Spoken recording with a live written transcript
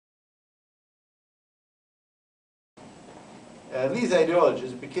these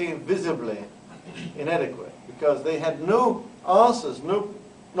ideologies became visibly inadequate because they had no answers, not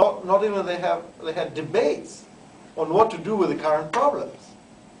even they had debates on what to do with the current problems,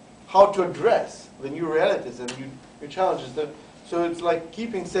 how to address the new realities and new challenges. So it's like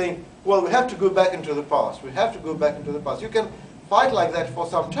keeping saying, well, we have to go back into the past. We have to go back into the past. You can fight like that for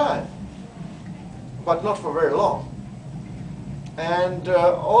some time, but not for very long. And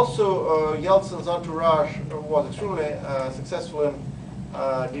also, Yeltsin's entourage was extremely successful in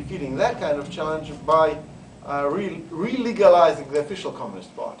defeating that kind of challenge by re-legalizing the official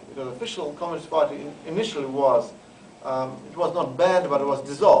Communist Party. Because the official Communist Party initially was, it was not banned, but it was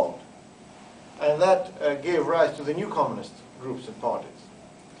dissolved. And that gave rise to the new communist groups and parties.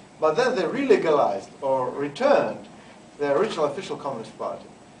 But then they re-legalized or returned the original official Communist Party.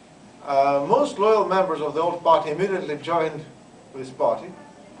 Most loyal members of the old party immediately joined this party,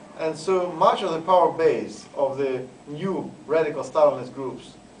 and so much of the power base of the new radical Stalinist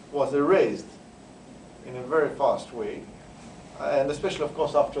groups was erased in a very fast way, and especially, of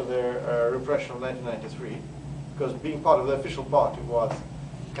course, after the repression of 1993, because being part of the official party was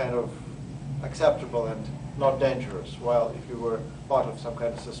kind of acceptable and not dangerous, while if you were part of some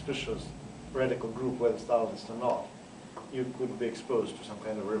kind of suspicious radical group, whether Stalinist or not, you could be exposed to some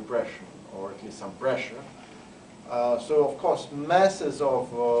kind of repression or at least some pressure. So, of course, masses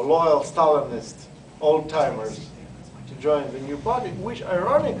of loyal Stalinist old-timers joined the new party, which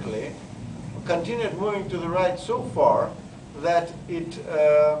ironically continued moving to the right so far that it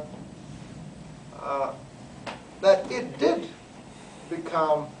did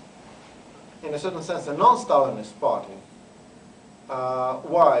become, in a certain sense, a non-Stalinist party.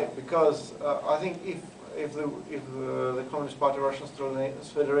 Why? Because I think if the Communist Party of Russian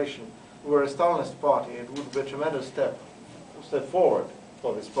Federation were a Stalinist party, it would be a tremendous step forward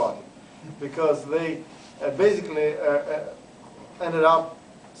for this party, because they basically ended up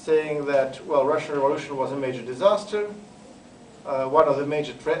saying that, well, Russian Revolution was a major disaster. One of the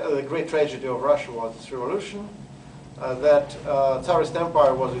great tragedy of Russia was this revolution. That Tsarist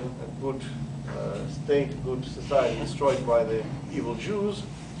Empire was in a good state, good society, destroyed by the evil Jews.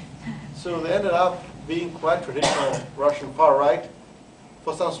 So they ended up being quite traditional Russian far right,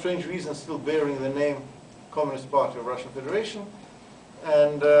 for some strange reason still bearing the name Communist Party of Russian Federation.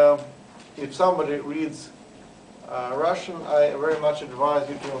 And if somebody reads Russian, I very much advise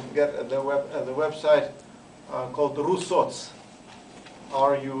you to get at the website called Russots,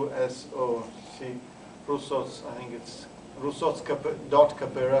 R-U-S-O-C, Russots, I think it's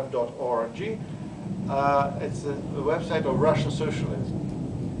russots.kprf.org. It's a website of Russian socialism.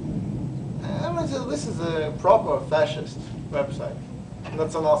 This is a proper fascist website.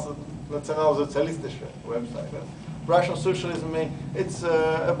 Nationalsozialistische website. Russian socialism, it's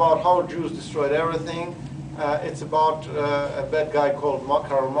about how Jews destroyed everything. It's about a bad guy called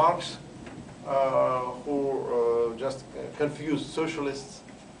Karl Marx, who just confused socialists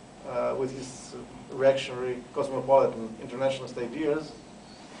with his reactionary, cosmopolitan, internationalist ideas.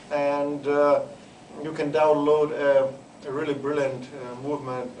 And you can download a really brilliant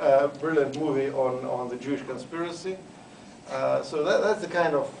brilliant movie on the Jewish conspiracy. So that's the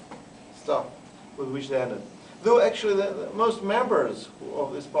kind of stuff with which they ended. Though actually the most members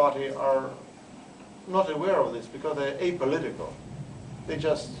of this party are not aware of this because they're apolitical. They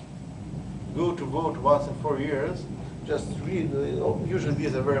just go to vote once in 4 years, just read. Usually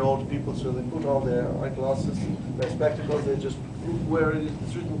these are very old people, so they put on their eyeglasses, their spectacles, they just where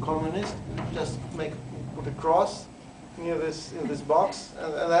it's written communist, just put a cross near this box,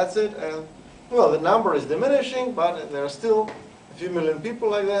 and that's it. And well, the number is diminishing, but there are still a few million people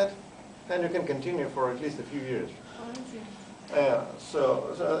like that, and you can continue for at least a few years.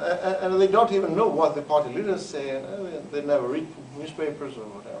 And they don't even know what the party leaders say, and they never read newspapers or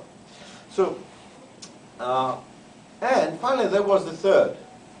whatever. So, and finally there was the third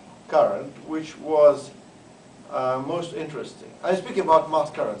current, which was most interesting. I'm speaking about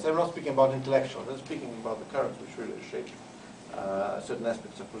mass currents. I'm not speaking about intellectuals. I'm speaking about the currents which really shape certain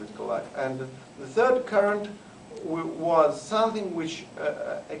aspects of political life. And the third current was something which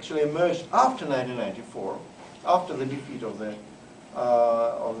actually emerged after 1994, after the defeat of this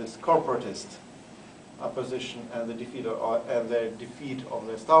corporatist opposition and the defeat of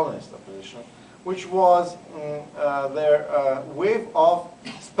the Stalinist opposition, which was their wave of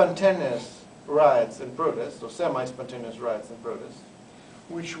spontaneous riots and protests, or semi-spontaneous riots and protests,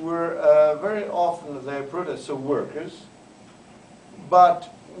 which were very often the protests of workers, but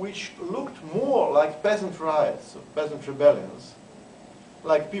which looked more like peasant riots, or peasant rebellions,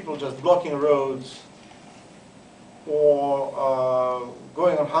 like people just blocking roads or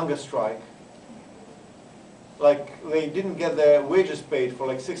going on hunger strike, like they didn't get their wages paid for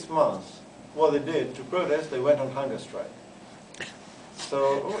like 6 months, what they did to protest, they went on hunger strike.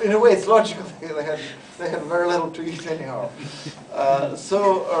 So in a way, it's logical. They had very little to eat anyhow.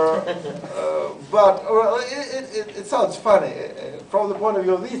 But it sounds funny from the point of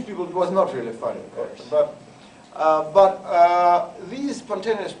view of these people. It was not really funny, but these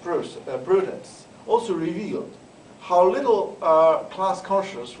spontaneous protests also revealed how little class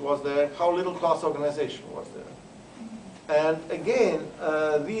consciousness was there, how little class organization was there. And again,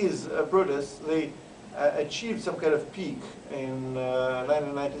 these protests, they achieved some kind of peak in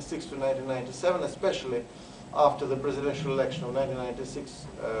 1996 to 1997, especially after the presidential election of 1996,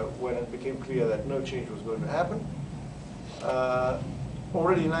 when it became clear that no change was going to happen.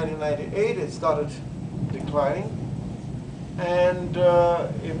 Already in 1998, it started declining, and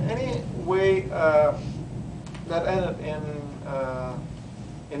in any way, that ended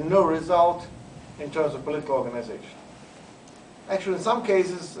in no result in terms of political organization. Actually, in some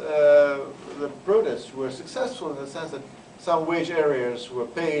cases, the protests were successful in the sense that some wage areas were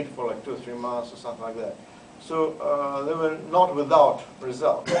paid for like 2 or 3 months or something like that. So they were not without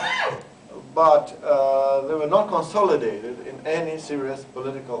result, but they were not consolidated in any serious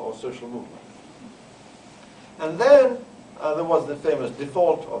political or social movement. And then there was the famous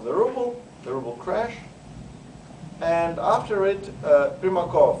default of the ruble crash. And after it,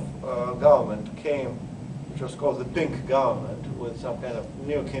 Primakov government came, which was called the pink government, with some kind of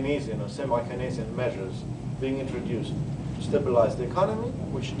neo-Keynesian or semi-Keynesian measures being introduced to stabilize the economy,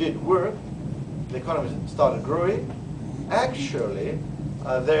 which did work. The economy started growing. Actually,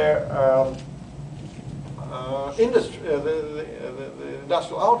 their industry, the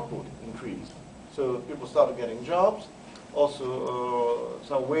industrial output increased. So people started getting jobs. Also,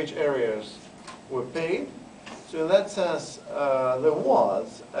 some wage areas were paid. So in that sense, there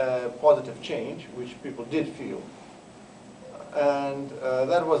was a positive change, which people did feel. And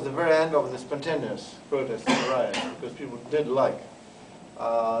that was the very end of the spontaneous protests and riots, because people did like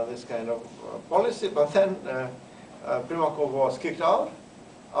this kind of policy. But then Primakov was kicked out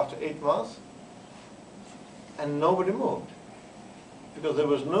after 8 months, and nobody moved, because there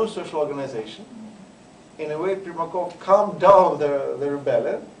was no social organization. In a way, Primakov calmed down the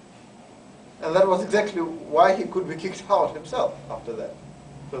rebellion, and that was exactly why he could be kicked out himself after that,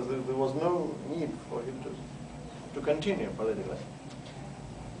 because there was no need for him to continue politically.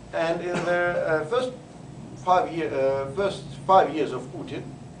 And in the first 5 years of Putin,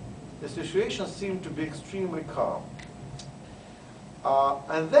 the situation seemed to be extremely calm.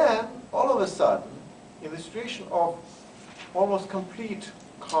 And then, all of a sudden, in the situation of almost complete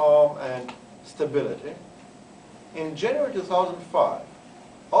calm and stability, in January 2005,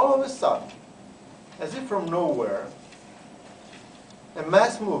 all of a sudden, as if from nowhere, a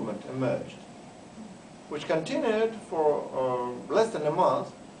mass movement emerged, which continued for less than a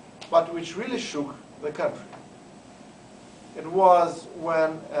month, but which really shook the country. It was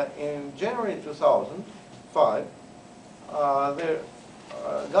when, in January 2005, the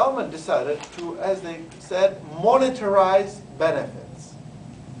government decided to, as they said, monetarize benefits.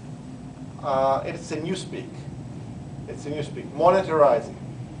 It's a newspeak. It's a newspeak, monetarizing.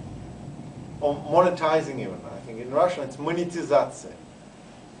 Or monetizing even, I think. In Russian, it's monetizatsiya.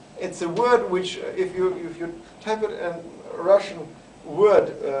 It's a word which, if you type it in Russian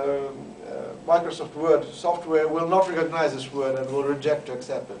word, Microsoft Word software will not recognize this word and will reject to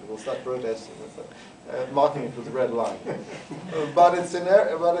accept it. It will start protesting, marking it with a red line. But it's in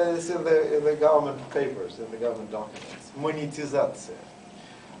the government papers, in the government documents. Monetizatsiya.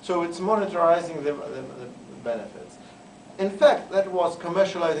 So it's monetarizing the benefits. In fact, that was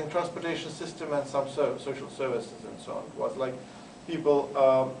commercializing transportation system and some social services and so on. It was like people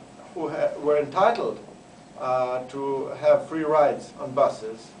who were entitled to have free rides on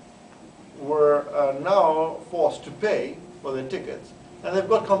buses were now forced to pay for their tickets, and they've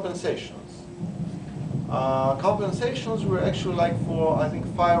got compensations. Compensations were actually like for, I think,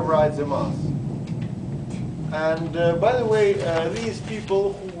 5 rides a month. And by the way, these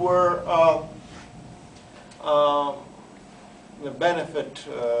people who were the beneficiaries,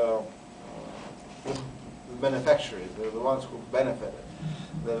 the ones who benefited,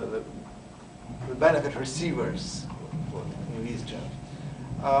 the benefit receivers in these terms.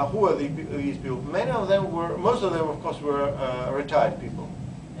 Who were these people? Many of them were, most of them, of course, were retired people.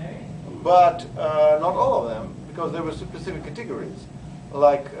 But not all of them, because there were specific categories,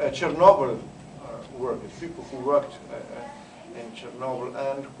 like Chernobyl workers, people who worked in Chernobyl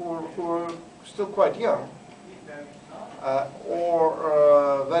and who were still quite young,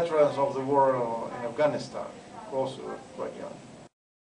 or veterans of the war in Afghanistan, who also were quite young.